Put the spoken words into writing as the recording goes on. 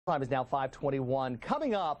Time is now 5:21.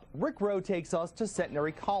 Coming up, Rick Rowe takes us to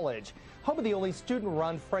Centenary College, home of the only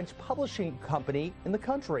student-run French publishing company in the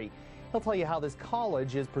country. He'll tell you how this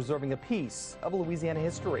college is preserving a piece of Louisiana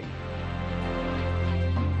history.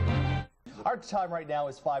 Our time right now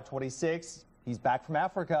is 5:26. He's back from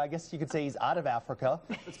Africa. I guess you could say he's out of Africa.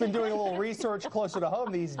 It's been doing a little research closer to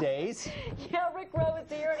home these days. Yeah, Rick Rowe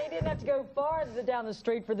is here, and he didn't have to go far down the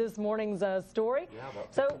street for this morning's story. Yeah,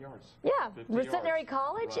 about 50 yards. Yeah, 50 Centenary yards.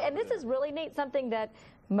 College, Right and this there. is really neat, something that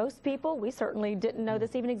most people, we certainly didn't know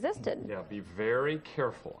this even existed. Yeah, be very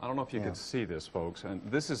careful. I don't know if you can see this, folks, and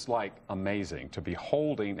this is like amazing to be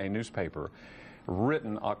holding a newspaper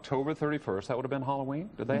written October 31st. That would have been Halloween.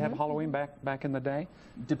 Did they have Halloween back in the day?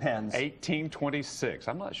 Depends. 1826.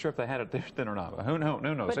 I'm not sure if they had it then or not. Who knows?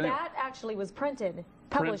 But Anyway, that actually was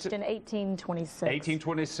published in 1826.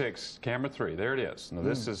 1826, camera 3. There it is. Now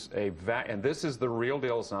this is and this is the real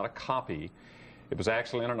deal. It's not a copy. It was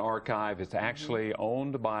actually in an archive. It's actually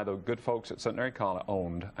owned by the good folks at Centenary College.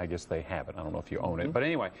 Owned, I guess they have it. I don't know if you own it. But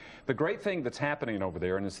anyway, the great thing that's happening over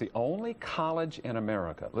there, and it's the only college in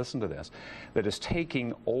America, listen to this, that is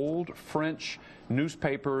taking old French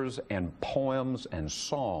newspapers and poems and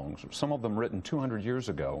songs, some of them written 200 years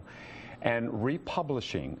ago, and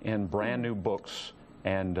republishing in brand new books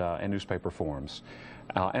and newspaper forms,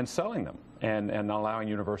 and selling them. And allowing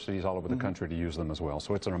universities all over the country to use them as well.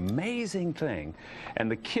 So it's an amazing thing. And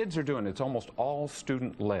the kids are doing it. It's almost all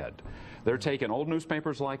student-led. They're taking old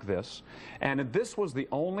newspapers like this, and this was the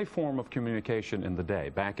only form of communication in the day,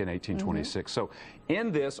 back in 1826. So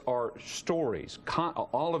in this are stories.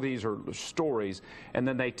 All of these are stories, and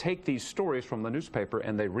then they take these stories from the newspaper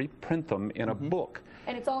and they reprint them in a book.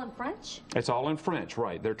 And it's all in French? It's all in French,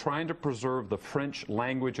 right. They're trying to preserve the French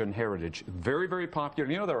language and heritage. Very, very popular.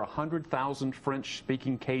 You know, there are 100,000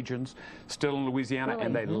 French-speaking Cajuns still in Louisiana,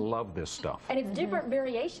 and they love this stuff. And it's different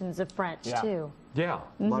variations of French, too. Yeah.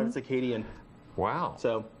 A lot of it's Acadian. Wow.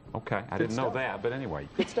 So, okay, I didn't know that, but anyway.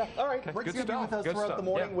 good stuff. All right, Okay, Rick's good going to be with stuff, us good throughout stuff, the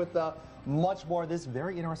morning yeah. with much more of this.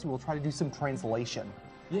 Very interesting. We'll try to do some translation.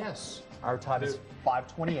 Yes. Our time is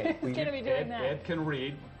 5:28. Who's going to be doing that? Ed can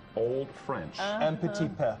read Old French. Un petit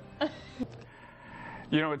peu.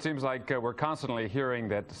 You know, it seems like we're constantly hearing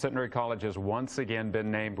that Centenary College has once again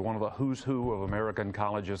been named one of the who's who of American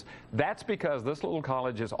colleges. That's because this little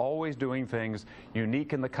college is always doing things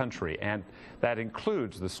unique in the country, and that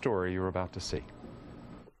includes the story you're about to see.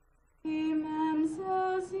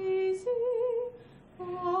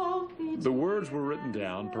 The words were written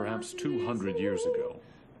down perhaps 200 years ago.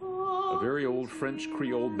 A very old French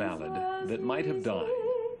Creole ballad that might have died.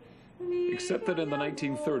 Except that in the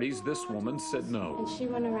 1930s, this woman said no. And she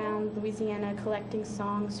went around Louisiana collecting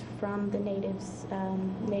songs from the natives,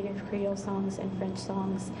 native Creole songs and French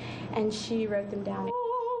songs, and she wrote them down.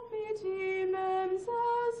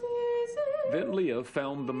 Then Leah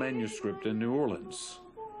found the manuscript in New Orleans.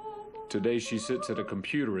 Today she sits at a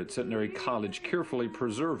computer at Centenary College carefully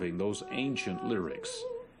preserving those ancient lyrics.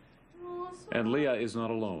 And Leah is not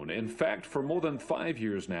alone. In fact, for more than 5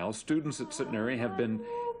 years now, students at Centenary have been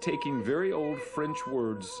taking very old French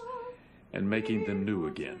words and making them new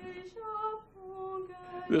again.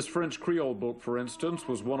 This French Creole book, for instance,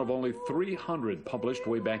 was one of only 300 published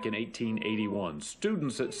way back in 1881.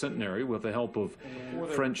 Students at Centenary, with the help of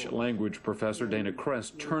French language professor Dana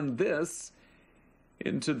Kress, turned this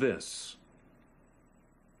into this.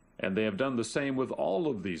 And they have done the same with all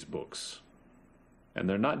of these books. And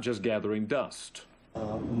they're not just gathering dust.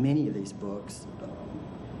 Many of these books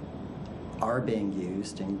are being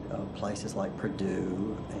used in places like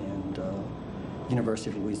Purdue and University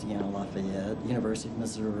of Louisiana Lafayette, University of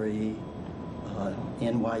Missouri,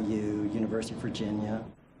 NYU, University of Virginia.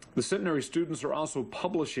 The Centenary students are also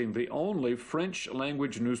publishing the only French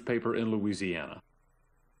language newspaper in Louisiana.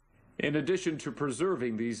 In addition to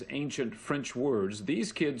preserving these ancient French words,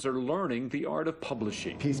 these kids are learning the art of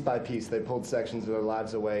publishing. Piece by piece, they pulled sections of their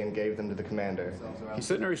lives away and gave them to the commander.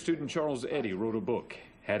 Centenary student Charles Eddy wrote a book,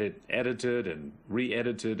 had it edited and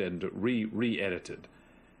re-edited and re-edited.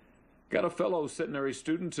 Got a fellow Centenary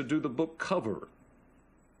student to do the book cover.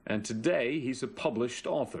 And today, he's a published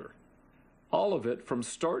author. All of it from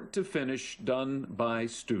start to finish done by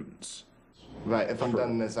students. Right, if I'm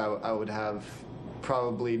done this, I would have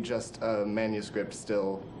probably just a manuscript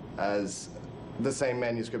still as the same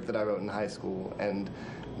manuscript that I wrote in high school, and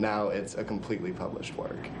now it's a completely published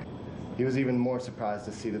work. He was even more surprised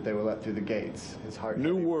to see that they were let through the gates. His heart.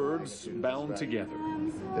 New words bound together.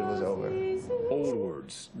 It was over. Old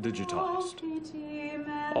words digitized.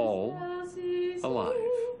 All alive.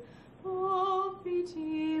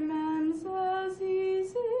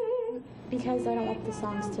 Because I don't want the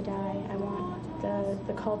songs to die. I want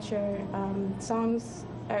the culture. Songs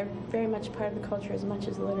are very much part of the culture as much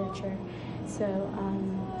as literature. So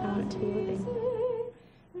I want it to be living.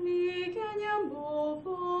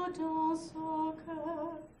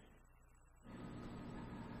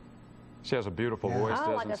 She has a beautiful voice,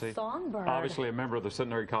 doesn't like she? a songbird. Obviously a member of the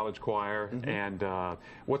Centenary College Choir, and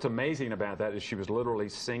what's amazing about that is she was literally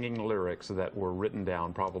singing lyrics that were written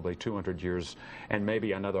down probably 200 years and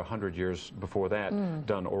maybe another 100 years before that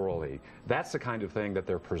done orally. That's the kind of thing that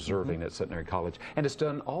they're preserving at Centenary College, and it's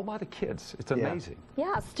done all by the kids. It's amazing.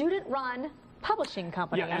 Yeah, student-run publishing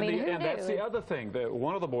company. Yeah, I mean, and that's the other thing.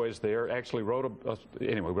 One of the boys there actually wrote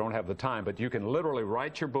anyway, we don't have the time, but you can literally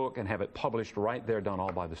write your book and have it published right there, done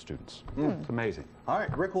all by the students. It's amazing. All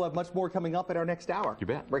right, Rick will have much more coming up in our next hour. You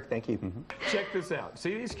bet. Rick, thank you. Check this out.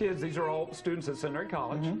 See these kids? These are all students at Centenary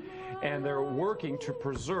College, and they're working to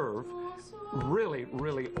preserve really,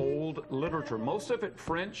 really old literature. Most of it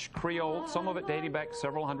French, Creole, some of it dating back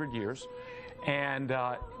several hundred years, and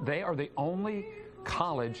they are the only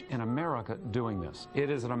college in America doing this.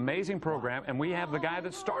 It is an amazing program, and we have the guy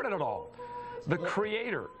that started it all, the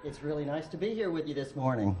creator. It's really nice to be here with you this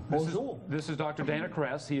morning. This is Dr. Dana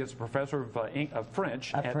Kress. He is a professor of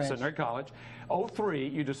French at Centenary College. 03,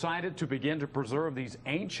 you decided to begin to preserve these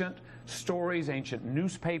ancient stories, ancient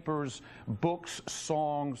newspapers, books,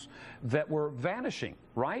 songs that were vanishing,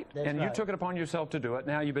 right? That's and right. you took it upon yourself to do it.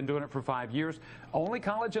 Now you've been doing it for 5 years. Only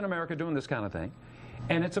college in America doing this kind of thing.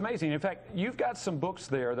 And it's amazing. In fact, you've got some books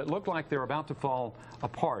there that look like they're about to fall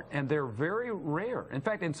apart, and they're very rare. In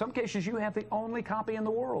fact, in some cases, you have the only copy in the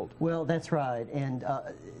world. Well, that's right. And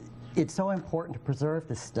it's so important to preserve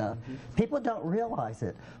this stuff. People don't realize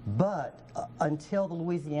it, but until the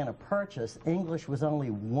Louisiana Purchase, English was only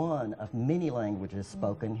one of many languages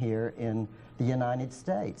spoken here in the United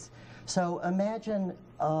States. So imagine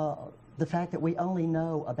the fact that we only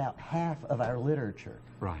know about half of our literature.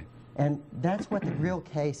 Right. And that's what the real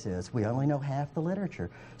case is. We only know half the literature.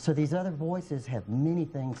 So these other voices have many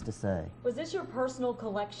things to say. Was this your personal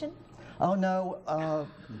collection? Oh, no.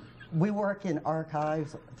 We work in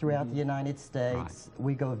archives throughout the United States. Right.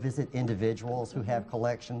 We go visit individuals who have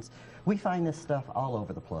collections. We find this stuff all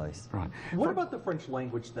over the place. Right. What about the French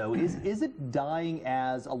language, though? Is it dying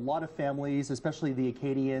as a lot of families, especially the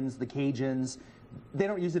Acadians, the Cajuns, they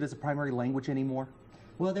don't use it as a primary language anymore?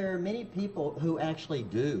 Well, there are many people who actually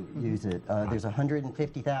do use it. There's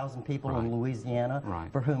 150,000 people in Louisiana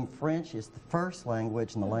for whom French is the first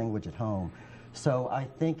language and the language at home. So I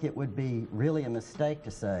think it would be really a mistake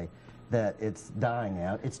to say that it's dying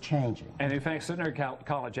out. It's changing. And in fact, Centenary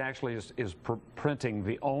College actually is printing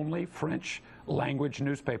the only French language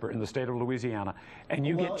newspaper in the state of Louisiana. And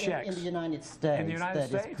you get checks. In the United States. In the United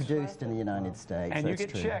States. That is produced in the United States. And you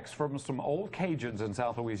get checks from some old Cajuns in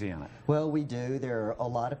South Louisiana. Well, we do. There are a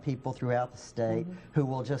lot of people throughout the state who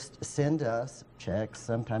will just send us checks.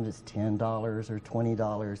 Sometimes it's $10 or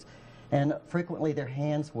 $20. And frequently their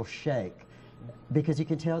hands will shake, because you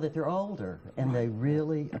can tell that they're older and they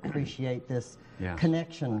really appreciate this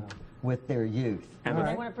connection with their youth. And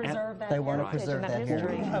they want to preserve that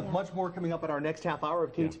history. We'll have much more coming up in our next half hour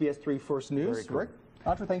of KTBS 3 First News. Rick,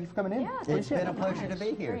 Audra, thank you for coming in. Yeah, it's been a pleasure to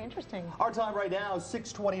be here. Very interesting. Our time right now is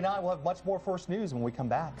 6:29. We'll have much more First News when we come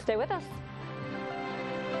back. Stay with us.